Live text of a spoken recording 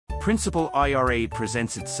Principal IRA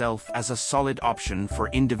presents itself as a solid option for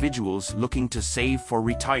individuals looking to save for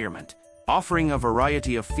retirement, offering a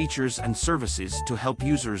variety of features and services to help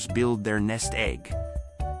users build their nest egg.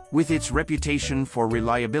 With its reputation for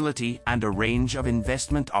reliability and a range of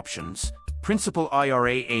investment options, Principal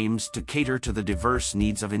IRA aims to cater to the diverse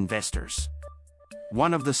needs of investors.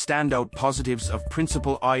 One of the standout positives of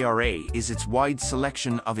Principal IRA is its wide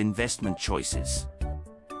selection of investment choices.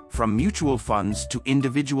 From mutual funds to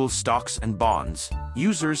individual stocks and bonds,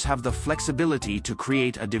 users have the flexibility to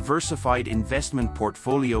create a diversified investment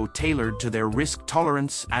portfolio tailored to their risk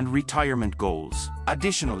tolerance and retirement goals.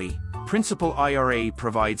 Additionally, Principal IRA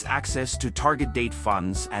provides access to target date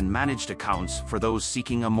funds and managed accounts for those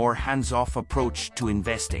seeking a more hands-off approach to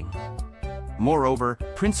investing. Moreover,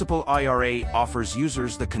 Principal IRA offers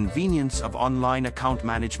users the convenience of online account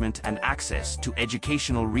management and access to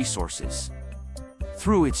educational resources.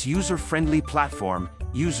 Through its user-friendly platform,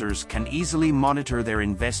 users can easily monitor their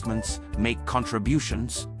investments, make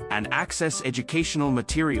contributions, and access educational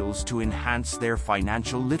materials to enhance their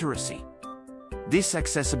financial literacy. This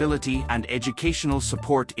accessibility and educational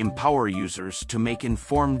support empower users to make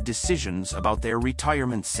informed decisions about their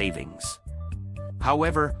retirement savings.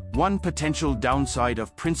 However, one potential downside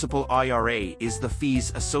of Principal IRA is the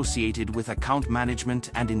fees associated with account management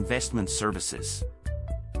and investment services.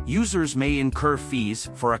 Users may incur fees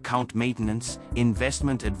for account maintenance,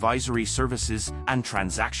 investment advisory services, and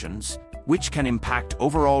transactions, which can impact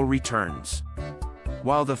overall returns.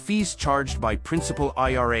 While the fees charged by Principal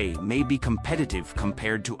IRA may be competitive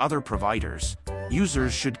compared to other providers,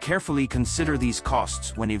 users should carefully consider these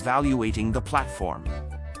costs when evaluating the platform.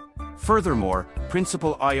 Furthermore,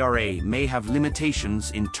 Principal IRA may have limitations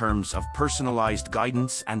in terms of personalized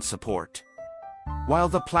guidance and support. While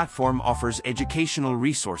the platform offers educational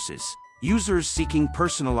resources, users seeking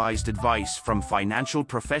personalized advice from financial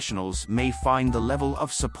professionals may find the level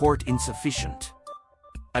of support insufficient.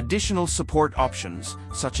 Additional support options,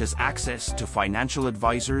 such as access to financial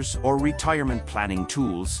advisors or retirement planning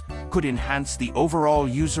tools, could enhance the overall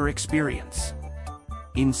user experience.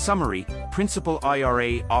 In summary, Principal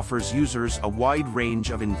IRA offers users a wide range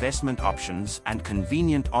of investment options and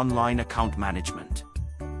convenient online account management.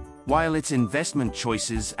 While its investment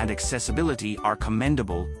choices and accessibility are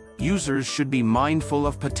commendable, users should be mindful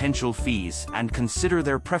of potential fees and consider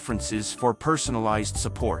their preferences for personalized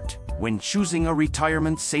support when choosing a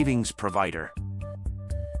retirement savings provider.